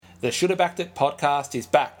The Shoulda Backed It podcast is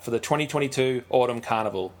back for the 2022 Autumn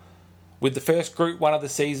Carnival. With the first Group 1 of the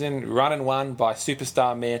season run and won by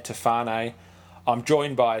superstar mare Tofane, I'm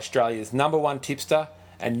joined by Australia's number one tipster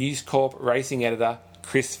and News Corp racing editor,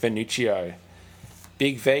 Chris Vernuccio.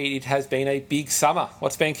 Big V, it has been a big summer.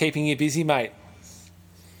 What's been keeping you busy, mate?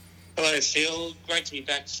 Hello, Phil. Great to be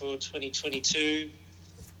back for 2022.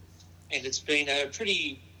 And it's been a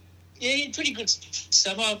pretty good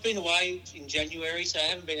summer. I've been away in January, so I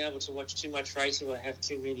haven't been able to watch too much racing or have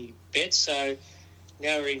too many bets. So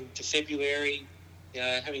now we're into February,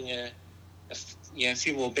 having a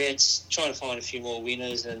few more bets, trying to find a few more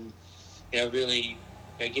winners, and really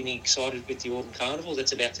getting excited with the Autumn Carnival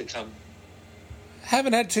that's about to come.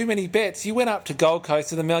 Haven't had too many bets. You went up to Gold Coast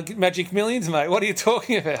to the Magic Millions, mate. What are you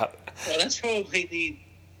talking about? Well, that's probably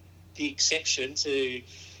the exception to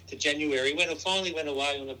January, when I finally went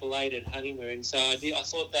away on a belated honeymoon. So I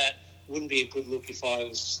thought that wouldn't be a good look if I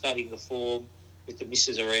was studying the form with the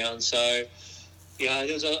misses around. So,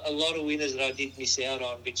 there was a lot of winners that I did miss out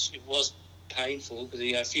on, which it was painful because,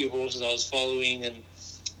 a few horses I was following and,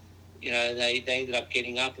 they ended up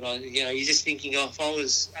getting up. And, you're just thinking, if I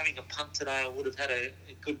was having a punt today, I would have had a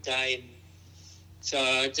good day. And so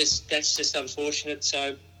that's just unfortunate.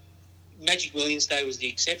 So Magic Millions Day was the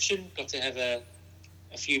exception. Got to have a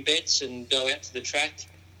few bets and go out to the track,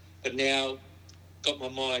 but now got my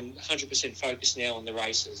mind 100% focused now on the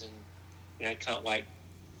races, and can't wait.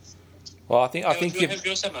 Well, I think you've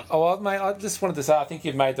your summer. Oh, well, mate, I just wanted to say I think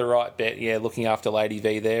you've made the right bet. Yeah, looking after Lady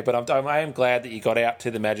V there, but I am glad that you got out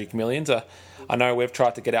to the Magic Millions. I know we've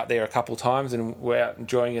tried to get out there a couple of times, and we're out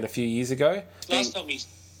enjoying it a few years ago. Last time we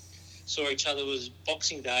saw each other was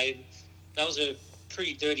Boxing Day, and that was a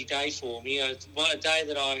pretty dirty day for me. A day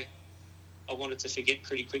that I wanted to forget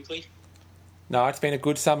pretty quickly. No, it's been a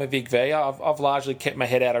good summer, Big V. I've largely kept my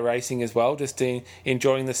head out of racing as well, just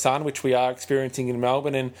enjoying the sun, which we are experiencing in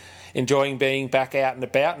Melbourne, and enjoying being back out and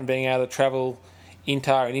about and being able to travel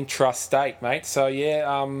inter and intrastate, mate.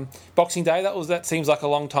 So, Boxing Day, that seems like a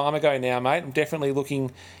long time ago now, mate. I'm definitely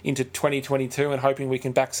looking into 2022 and hoping we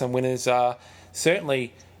can back some winners,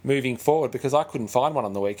 certainly moving forward, because I couldn't find one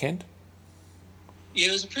on the weekend. Yeah,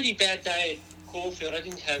 it was a pretty bad day at Caulfield. I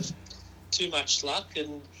didn't have too much luck,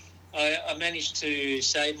 and I managed to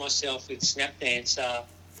save myself with Snap Dance at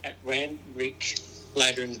Randwick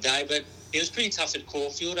later in the day, but it was pretty tough at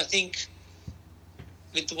Caulfield. I think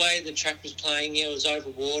with the way the track was playing, it was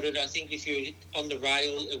overwatered. I think if you were on the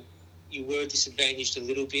rail, you were disadvantaged a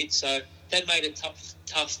little bit, so that made it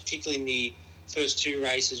tough, particularly in the first two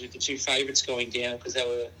races with the two favourites going down, because they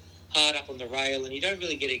were hard up on the rail, and you don't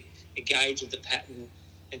really get a gauge of the pattern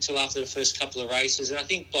until after the first couple of races. And I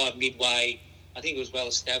think by midway, I think it was well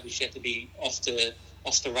established you had to be off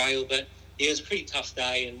the rail. But it was a pretty tough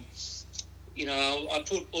day, and I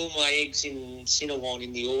put all my eggs in Cinnawon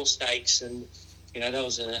in the Ore Stakes, and that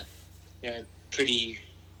was a pretty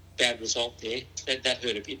bad result there. That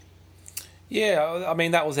hurt a bit. Yeah, I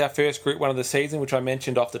mean that was our first Group 1 of the season, which I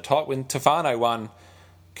mentioned off the top when Tofane won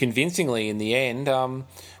convincingly in the end.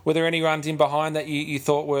 Were there any runs in behind that you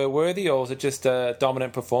thought were worthy, or was it just a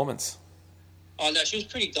dominant performance? Oh, no, she was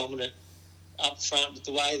pretty dominant up front with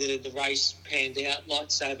the way that the race panned out.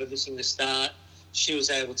 Lightsaber missing the start. She was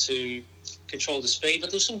able to control the speed, but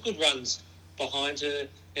there were some good runs behind her.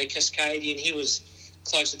 Cascadian, he was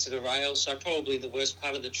closer to the rail, so probably the worst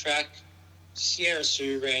part of the track. Sierra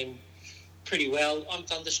Sue ran pretty well. I'm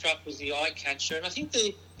Thunderstruck was the eye catcher, and I think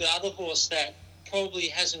the other horse that probably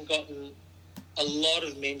hasn't gotten a lot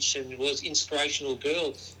of mention was Inspirational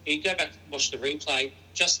Girl. You go back and watch the replay,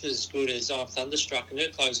 just as good as I'm Thunderstruck, and her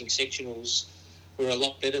closing sectionals were a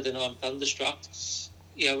lot better than I'm Thunderstruck.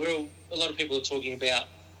 A lot of people are talking about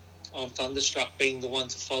I'm Thunderstruck being the one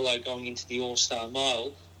to follow going into the All-Star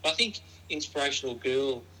Mile. But I think Inspirational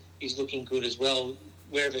Girl is looking good as well,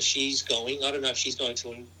 wherever she's going. I don't know if she's going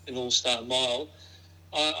to an All-Star Mile.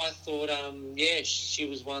 I thought, she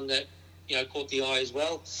was one that caught the eye as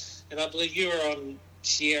well. And I believe you were on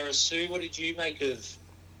Sierra Sue. What did you make of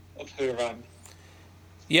her run?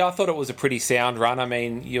 Yeah, I thought it was a pretty sound run. I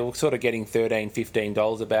mean, you're sort of getting $13,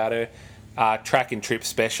 $15 about her. Track and trip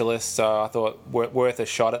specialist, so I thought worth a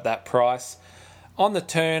shot at that price. On the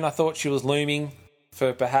turn, I thought she was looming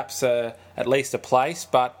for perhaps at least a place,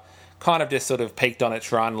 but kind of just sort of peaked on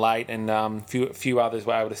its run late, and few others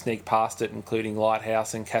were able to sneak past it, including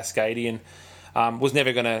Lighthouse and Cascadian. Was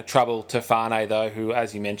never going to trouble Tofane, though, who,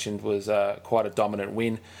 as you mentioned, was quite a dominant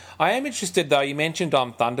win. I am interested, though, you mentioned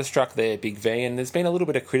I'm Thunderstruck there, Big V, and there's been a little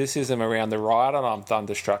bit of criticism around the ride on I'm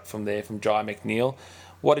Thunderstruck from Jai McNeil.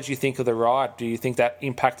 What did you think of the ride? Do you think that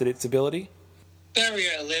impacted its ability?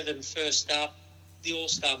 Barrier 11 first up, the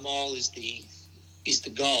All-Star Mile is the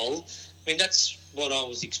goal. I mean, that's what I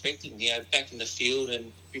was expecting, back in the field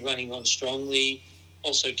and be running on strongly,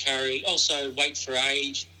 also weight for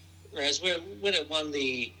age. Whereas when it won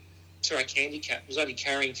the Turek Handicap, it was only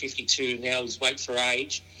carrying 52, now it's weight for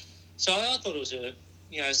age. So I thought it was a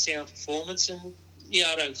sound performance, and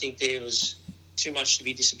I don't think there was too much to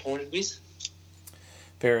be disappointed with.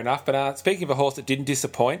 Fair enough. But speaking of a horse that didn't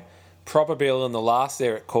disappoint, Probabeel in the last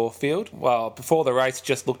there at Caulfield. Well, before the race,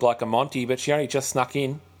 just looked like a Monty, but she only just snuck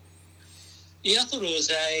in. Yeah, I thought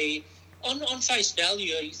it was on face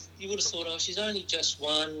value, you would have thought, she's only just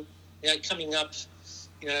won, coming up,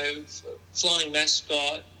 Flying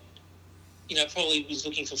Mascot, probably was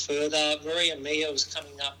looking for further. Maria Mia was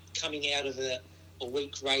coming out of a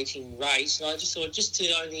weak rating race. And I just thought, just to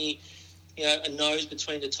only, a nose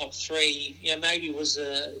between the top three, maybe it was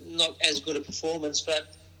not as good a performance.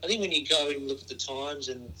 But I think when you go and look at the times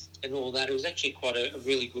and all that, it was actually quite a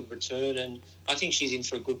really good return. And I think she's in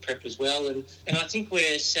for a good prep as well. And I think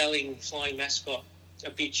we're selling Flying Mascot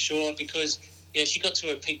a bit short because, she got to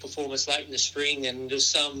her peak performance late in the spring, and there's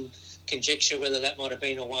some conjecture whether that might have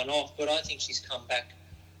been a one-off, but I think she's come back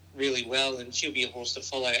really well, and she'll be a horse to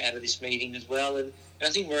follow out of this meeting as well. And I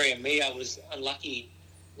think Maria Mia was unlucky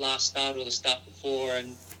last start or the start before,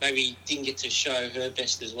 and maybe didn't get to show her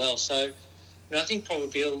best as well. So I think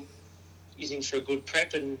Probabeel is in for a good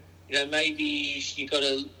prep, and maybe you got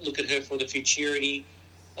to look at her for the Futurity.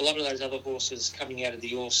 A lot of those other horses coming out of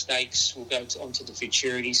the All Stakes will go onto the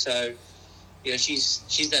Futurity. So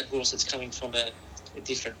she's that horse that's coming from a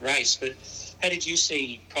different race. But how did you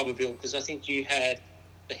see Probabeel? Because I think you had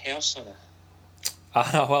the house on her.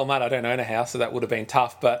 Well, mate, I don't own a house, so that would have been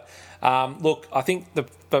tough. But look, I think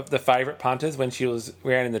the favourite punters, when she was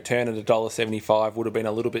round in the turn at $1.75, would have been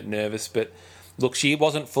a little bit nervous. But look, she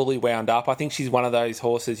wasn't fully wound up. I think she's one of those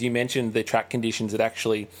horses. You mentioned the track conditions that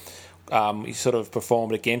actually sort of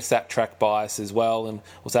performed against that track bias as well, and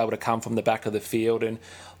was able to come from the back of the field. And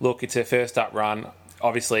look, it's her first up run.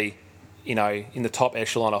 Obviously, in the top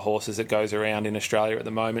echelon of horses that goes around in Australia at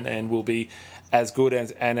the moment, and will be as good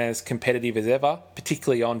and as competitive as ever,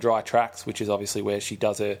 particularly on dry tracks, which is obviously where she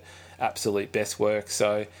does her absolute best work.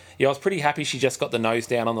 So, I was pretty happy she just got the nose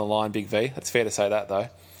down on the line, Big V. That's fair to say that, though.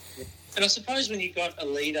 And I suppose when you've got a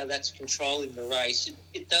leader that's controlling the race,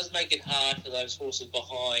 it does make it hard for those horses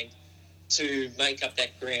behind to make up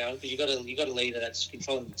that ground, because you've got a leader that's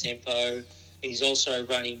controlling the tempo, and he's also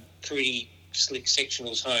running pretty slick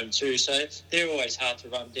sectionals home too, so they're always hard to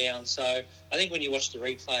run down. So I think when you watch the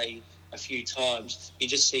replay a few times, you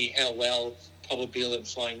just see how well Probabeel and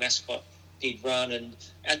Flying Mascot did run. And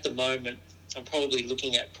at the moment, I'm probably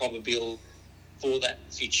looking at Probabeel for that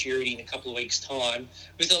Futurity in a couple of weeks' time.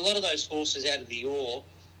 With a lot of those horses out of the Ore,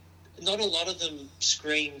 not a lot of them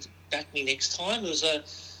screamed, back me next time. It was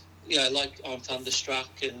like I'm Thunderstruck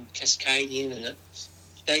and Cascadian, and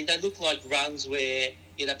they look like runs where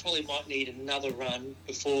they probably might need another run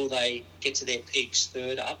before they get to their peaks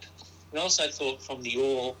third up. And I also thought from the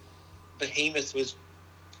Ore, Behemoth was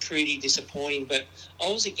pretty disappointing, but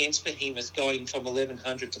I was against Behemoth going from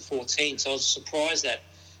 1,100 to 14, so I was surprised that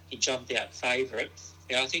he jumped out favourite.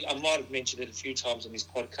 I think I might have mentioned it a few times on this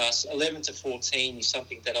podcast. 11 to 14 is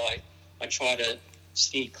something that I try to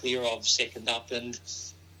steer clear of second up, and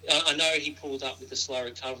I know he pulled up with a slow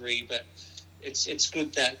recovery, but it's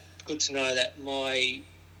good to know that my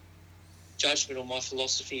judgment or my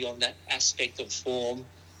philosophy on that aspect of form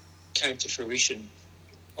came to fruition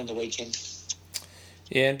on the weekend.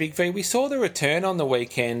 Yeah, and Big V, we saw the return on the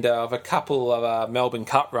weekend of a couple of Melbourne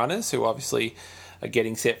Cup runners who obviously are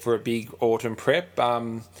getting set for a big autumn prep.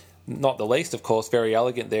 Not the least, of course, Very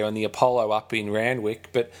Elegant there on the Apollo up in Randwick.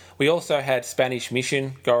 But we also had Spanish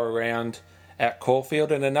Mission go around at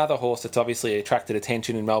Caulfield, and another horse that's obviously attracted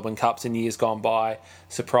attention in Melbourne Cups in years gone by,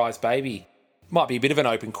 Surprise Baby. Might be a bit of an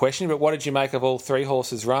open question, but what did you make of all three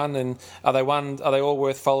horses' run, and are they all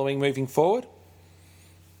worth following moving forward?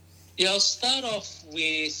 Yeah, I'll start off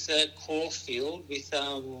with Caulfield with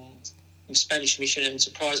Spanish Mission and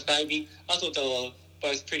Surprise Baby. I thought they were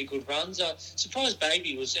both pretty good runs. Surprise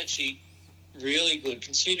Baby was actually really good,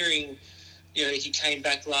 considering he came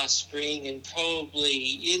back last spring and probably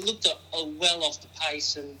it looked well off the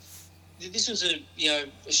pace. And this was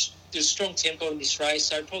there's strong tempo in this race,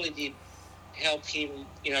 so it probably did help him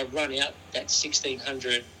run out that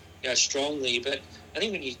 1,600 strongly. But I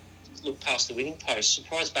think when you look past the winning post,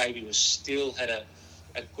 Surprise Baby still had a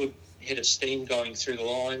good head of steam going through the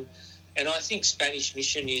line. And I think Spanish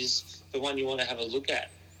Mission is the one you want to have a look at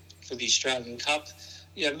for the Australian Cup.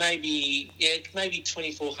 Maybe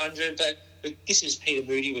 2,400, but this is Peter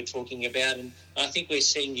Moody we're talking about, and I think we're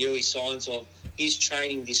seeing the early signs of he's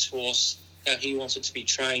training this horse how he wants it to be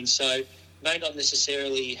trained. So may not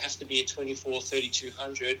necessarily have to be a 24,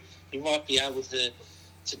 3200. He might be able to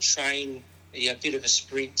train a bit of a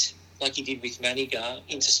sprint like he did with Manigar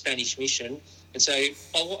into Spanish Mission. And so I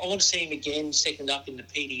want to see him again second up in the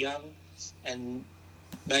Peter Young and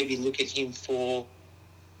maybe look at him for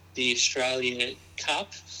the Australia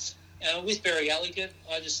Cup. With Berry Elegant,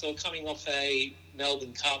 I just thought coming off a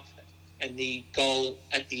Melbourne Cup and the goal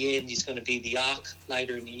at the end is going to be the Arc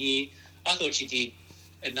later in the year, I thought she did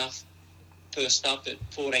enough first up at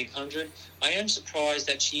 1400. I am surprised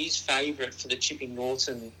that she is favourite for the Chipping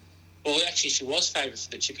Norton. Well, actually, she was favourite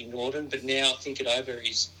for the Chipping Norton, but now Think It Over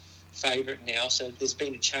is favourite now. So there's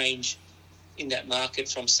been a change in that market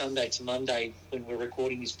from Sunday to Monday when we're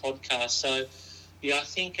recording this podcast. So, yeah, I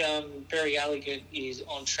think Berry Elegant is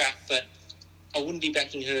on track, but I wouldn't be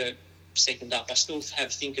backing her second up. I still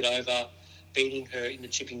have Think It Over beating her in the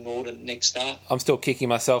Chipping Norton next up. I'm still kicking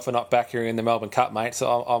myself for not backing her in the Melbourne Cup, mate.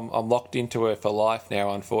 So I'm locked into her for life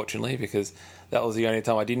now, unfortunately, because that was the only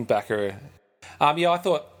time I didn't back her. I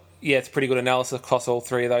thought, it's pretty good analysis across all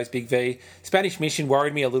three of those, Big V. Spanish Mission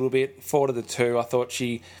worried me a little bit. 4 to the 2. I thought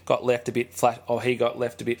she got left a bit flat, or he got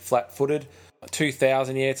left a bit flat-footed.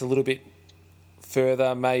 2,000, it's a little bit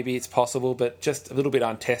further, maybe it's possible, but just a little bit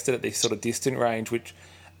untested at this sort of distant range, which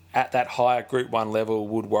at that higher Group 1 level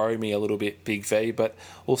would worry me a little bit, Big V. But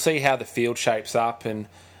we'll see how the field shapes up and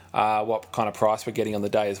what kind of price we're getting on the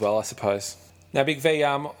day as well, I suppose. Now, Big V,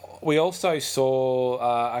 we also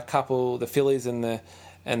saw a couple, the fillies and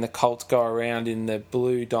the colts go around in the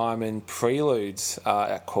Blue Diamond Preludes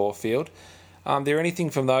at Caulfield. There anything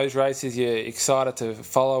from those races you're excited to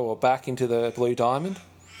follow or back into the Blue Diamond?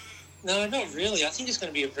 No, not really. I think it's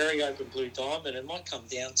going to be a very open Blue Diamond. It might come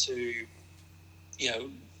down to,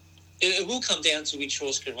 it will come down to which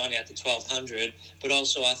horse can run out to 1,200, but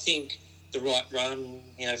also I think the right run,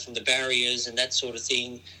 from the barriers and that sort of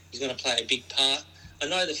thing is going to play a big part. I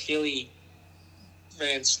know the filly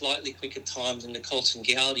ran slightly quicker times than the Colts and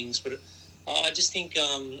Geldings, but I just think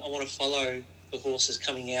I want to follow the horses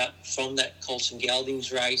coming out from that Colts and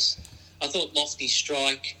Geldings race. I thought Lofty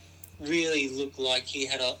Strike really looked like he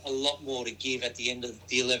had a lot more to give at the end of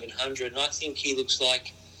the 1,100, and I think he looks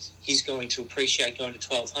like he's going to appreciate going to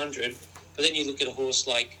 1,200. But then you look at a horse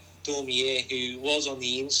like Dormier, who was on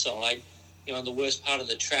the inside, on the worst part of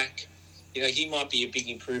the track. He might be a big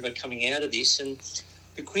improver coming out of this. And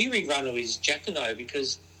the query runner is Jacquinot,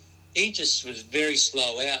 because he just was very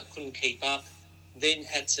slow out, couldn't keep up, then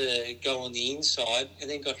had to go on the inside and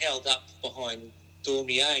then got held up behind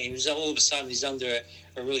Dormier. And all of a sudden he's under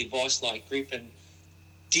a really vice-like grip and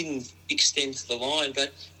didn't extend to the line.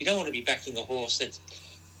 But you don't want to be backing a horse that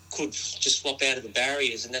could just flop out of the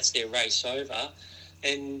barriers and that's their race over.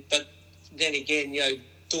 But then again,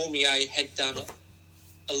 Dormier had done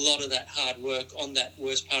a lot of that hard work on that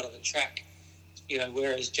worst part of the track,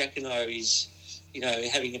 whereas Jacquinot is,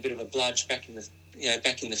 having a bit of a bludge back in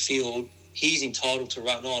the field. He's entitled to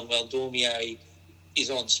run on. Well, Dormier is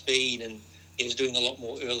on speed and is doing a lot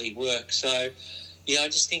more early work. So, I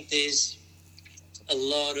just think there's a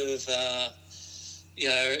lot of, I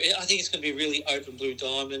think it's going to be a really open Blue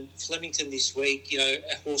Diamond. Flemington this week, a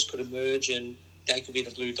horse could emerge and they could be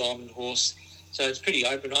the Blue Diamond horse. So it's pretty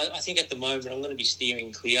open. I think at the moment I'm going to be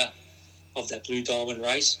steering clear of that Blue Diamond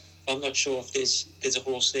race. I'm not sure if there's a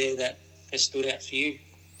horse there that has stood out for you.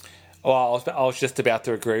 Well, I was just about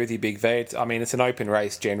to agree with you, Big V. It's an open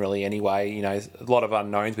race generally anyway. A lot of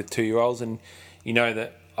unknowns with 2-year-olds, and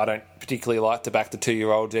that I don't particularly like to back the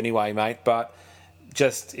 2-year-olds anyway, mate. But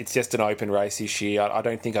it's just an open race this year. I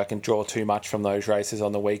don't think I can draw too much from those races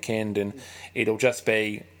on the weekend, and it'll just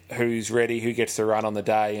be who's ready, who gets to run on the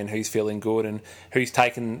day, and who's feeling good, and who's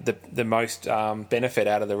taken the most benefit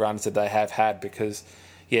out of the runs that they have had. Because,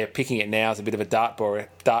 picking it now is a bit of a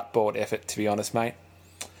dartboard effort, to be honest, mate.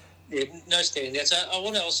 Yeah, no standouts. I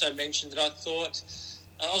want to also mention that I thought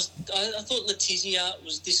Letizia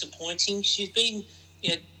was disappointing. She's been,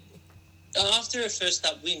 after her first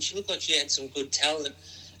up win, she looked like she had some good talent.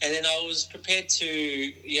 And then I was prepared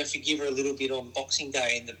to forgive her a little bit on Boxing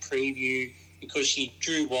Day in the preview because she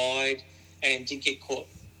drew wide and did get caught,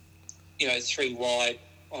 3 wide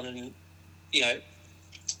on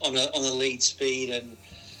a lead speed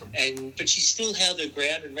but she still held her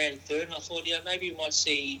ground and ran third. And I thought, maybe we might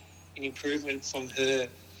see an improvement from her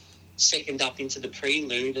second up into the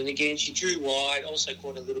prelude. And again, she drew wide, also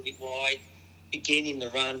caught a little bit wide again in the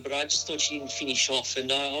run, but I just thought she didn't finish off.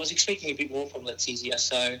 And I was expecting a bit more from Letizia,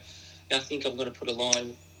 so I think I'm going to put a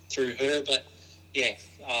line through her. But,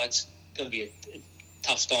 it's going to be a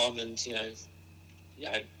tough diamond.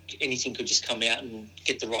 Anything could just come out and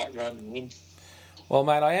get the right run and win. Well,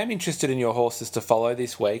 mate, I am interested in your horses to follow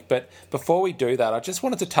this week, but before we do that, I just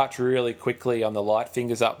wanted to touch really quickly on the light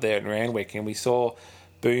fingers up there at Randwick, and we saw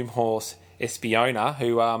boom horse Espiona,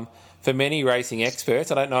 who, for many racing experts,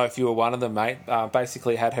 I don't know if you were one of them, mate,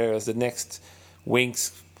 basically had her as the next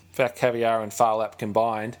Winx, Caviar and Phar Lap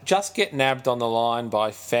combined. Just get nabbed on the line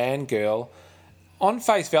by Fangirl. On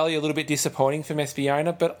face value, a little bit disappointing from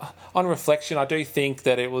Espiona, but on reflection, I do think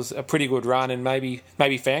that it was a pretty good run, and maybe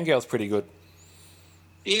Fangirl's pretty good.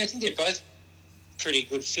 Yeah, I think they're both pretty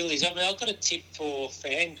good fillies. I mean, I've got a tip for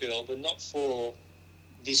Fangirl, but not for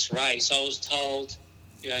this race. I was told,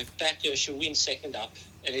 back her, she'll win second up,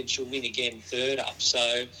 and then she'll win again third up.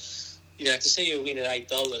 So, to see her win at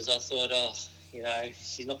 $8, I thought,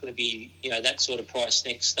 she's not going to be, that sort of price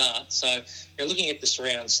next start. So, looking at the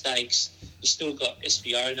surround stakes, you still got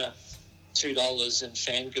Espiona $2 and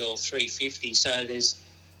Fangirl $3.50. So there's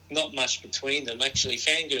not much between them. Actually,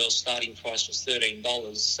 Fangirl's starting price was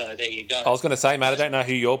 $13. So there you go. I was going to say, mate, I don't know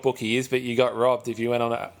who your bookie is, but you got robbed if you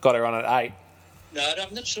got her on at 8. No,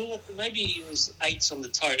 I'm not sure. Maybe it was 8s on the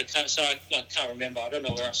tote. I can't remember. I don't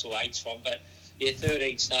know where I saw 8s from, but yeah,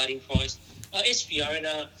 13 starting price.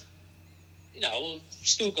 Espiona,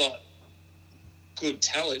 still got good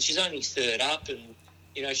talent. She's only third up,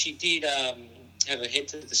 and she did have her head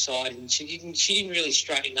to the side, and she didn't really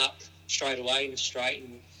straighten up straight away in the straight,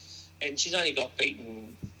 and she's only got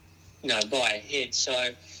beaten, by a head. So,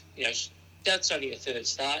 that's only a third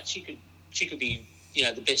start. She could be,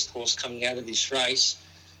 the best horse coming out of this race.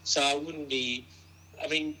 So I wouldn't be. I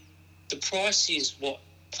mean, the price is what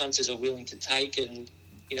punters are willing to take, and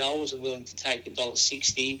I wasn't willing to take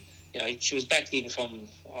 $1.60. She was backed in from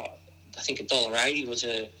I think $1.80 was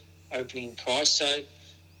her opening price. So,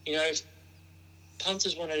 if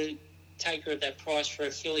punters want to take her at that price for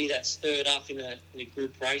a filly that's third up in a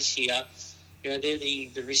group race here, they're the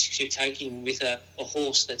risks you're taking with a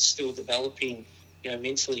horse that's still developing,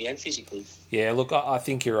 mentally and physically. Yeah, look, I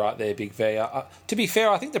think you're right there, Big V. To be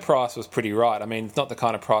fair, I think the price was pretty right. I mean, it's not the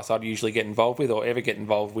kind of price I'd usually get involved with or ever get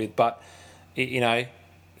involved with, but,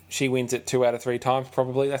 she wins it 2 out of 3 times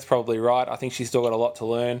probably. That's probably right. I think she's still got a lot to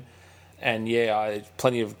learn. And,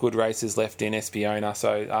 plenty of good races left in Espiona,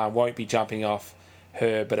 so I won't be jumping off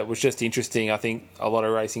her. But it was just interesting. I think a lot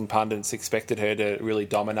of racing pundits expected her to really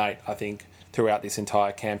dominate, I think, throughout this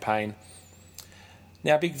entire campaign.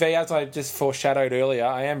 Now, Big V, as I just foreshadowed earlier,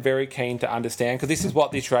 I am very keen to understand, because this is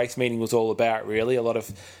what this race meeting was all about, really. A lot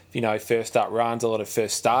of, first up runs, a lot of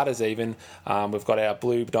first starters even. We've got our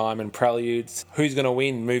Blue Diamond Preludes. Who's going to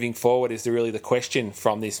win moving forward is really the question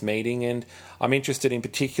from this meeting, and I'm interested in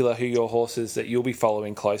particular who your horses that you'll be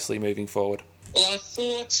following closely moving forward. Well, I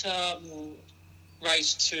thought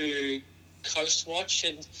race 2 Coast Watch,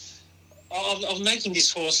 and I'm making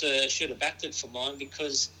this horse a should have backed it for mine,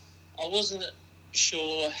 because I wasn't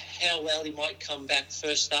sure how well he might come back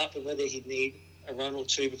first up and whether he'd need a run or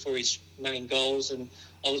two before his main goals. And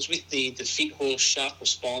I was with the fit horse Sharp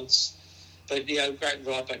Response, but great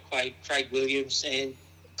ride by Craig Williams, and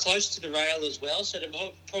close to the rail as well, so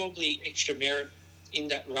there's probably extra merit in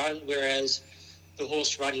that run, whereas the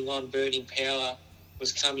horse running on Burning Power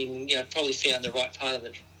was coming, probably found the right part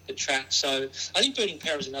of the track. So I think Burning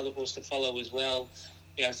Power is another horse to follow as well,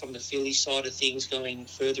 from the filly side of things, going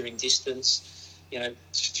further in distance,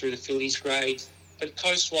 through the fillies grade. But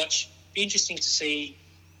Coast Watch, be interesting to see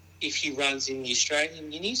if he runs in the Australian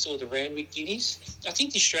Guineas or the Randwick Guineas. I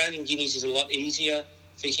think the Australian Guineas is a lot easier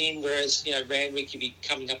for him, whereas, Randwick, you'd be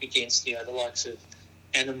coming up against, the likes of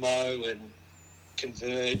Animo and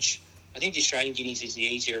Converge. I think the Australian Guineas is the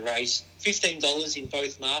easier race. $15 in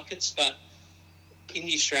both markets, but in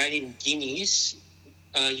the Australian Guineas,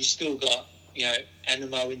 you still got,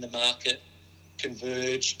 Animo in the market,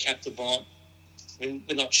 Converge, Captivant.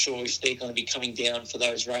 We're not sure if they're going to be coming down for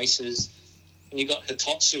those races. And you've got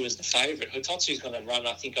Hitotsu as the favourite. Hitotsu's going to run,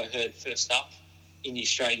 I think I heard, first up in the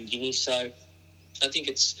Australian Guineas. So I think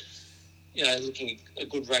it's, looking a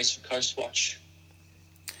good race for Coast Watch.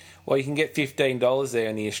 Well, you can get $15 there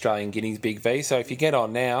in the Australian Guineas, Big V. So if you get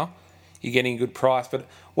on now, you're getting a good price. But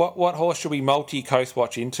what horse should we multi-Coast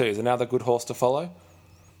Watch into? Is another good horse to follow?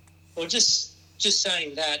 Well, just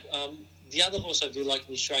saying that, the other horse I do like in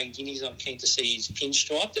the Australian Guineas I'm keen to see is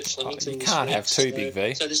Pinstripe at Flemington. You can't have two, Big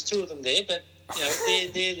V. So there's 2 of them there, but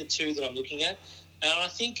they're the 2 that I'm looking at. And I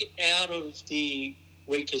think out of the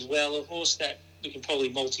week as well, a horse that we can probably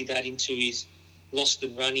multi that into is Lost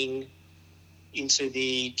and Running into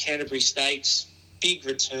the Canterbury Stakes. Big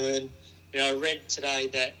return. I read today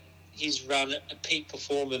that he's run a peak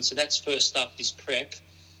performance, and that's first up his prep.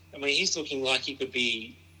 I mean, he's looking like he could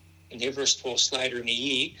be an Everest horse later in the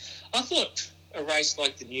year. I thought a race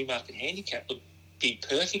like the Newmarket Handicap looked be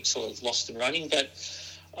perfect for Lost and Running, but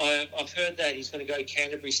I've heard that he's going to go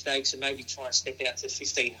Canterbury Stakes and maybe try and step out to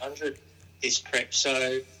 1,500 this prep.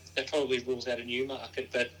 So that probably rules out a new market.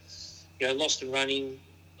 But, Lost and Running,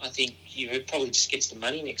 I think it probably just gets the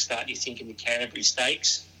money next start, you think, in the Canterbury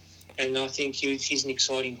Stakes. And I think he's an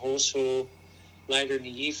exciting horse for later in the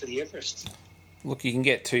year for the Everest. Look, you can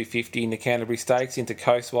get 250 in the Canterbury Stakes into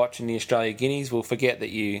Coast Watch and the Australia Guineas. We'll forget that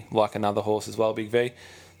you like another horse as well, Big V.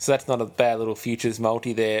 So that's not a bad little futures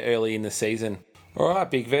multi there early in the season. All right,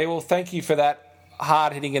 Big V. Well, thank you for that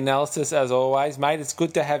hard-hitting analysis as always, mate. It's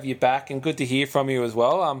good to have you back and good to hear from you as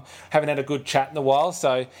well. Haven't had a good chat in a while,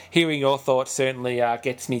 so hearing your thoughts certainly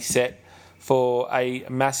gets me set for a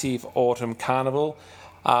massive autumn carnival.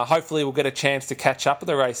 Hopefully we'll get a chance to catch up with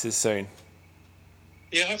the races soon.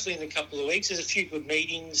 Yeah, hopefully in a couple of weeks. There's a few good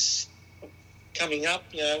meetings coming up.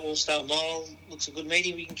 All-Star Mile looks a good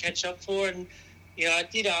meeting we can catch up for. And, I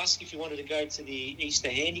did ask if you wanted to go to the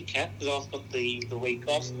Easter Handicap, because I've got the week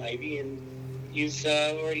off maybe, and you've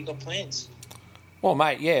already got plans. Well,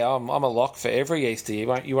 mate, yeah, I'm a lock for every Easter.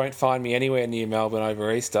 You won't find me anywhere near Melbourne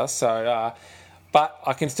over Easter. So, but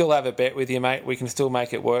I can still have a bet with you, mate. We can still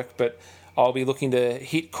make it work, but I'll be looking to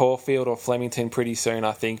hit Caulfield or Flemington pretty soon,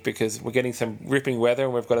 I think, because we're getting some ripping weather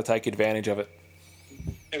and we've got to take advantage of it.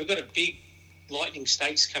 Yeah, we've got a big Lightning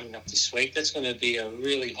Stakes coming up this week. That's going to be a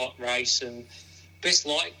really hot race and best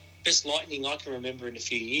Lightning I can remember in a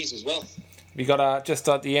few years as well. Have you got, just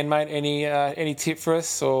at the end, mate, any tip for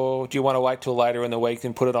us, or do you want to wait till later in the week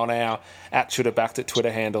and put it on our @ShouldHaveBacked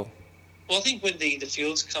Twitter handle? Well, I think when the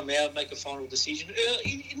fields come out, make a final decision.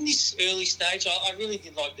 In this early stage, I really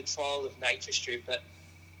did like the trial of Nature Strip, but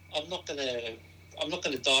I'm not going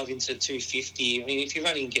to dive into 250. I mean, if you're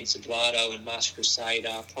running against Eduardo and Master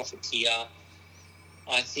Crusader, Profiteer,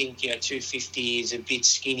 I think 250 is a bit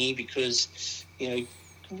skinny because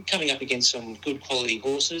coming up against some good quality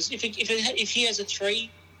horses. If he has a 3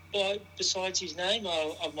 besides his name,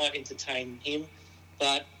 I might entertain him.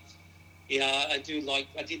 But yeah, I did like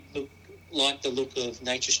the look of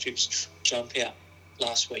Nature Strip's jump out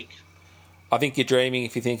last week. I think you're dreaming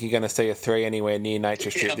if you think you're going to see a 3 anywhere near Nature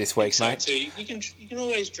Strip this week, so mate. Too. You can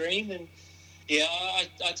always dream, and yeah,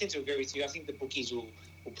 I tend to agree with you. I think the bookies will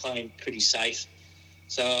play him pretty safe.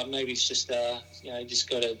 So maybe it's just just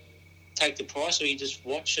got to take the price, or you just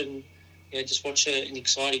watch and watch an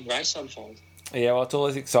exciting race unfold. Yeah, well, it's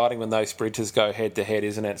always exciting when those sprinters go head to head,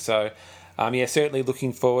 isn't it? So. Certainly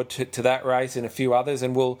looking forward to that race and a few others,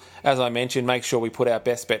 and we'll, as I mentioned, make sure we put our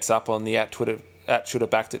best bets up on the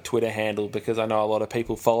 @ShouldHaveBacked Twitter handle, because I know a lot of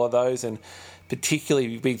people follow those, and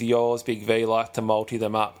particularly Big V like to multi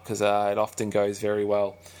them up because it often goes very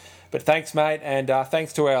well. But thanks, mate, and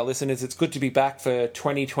thanks to our listeners. It's good to be back for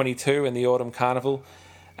 2022 and the Autumn Carnival,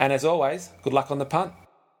 and as always, good luck on the punt.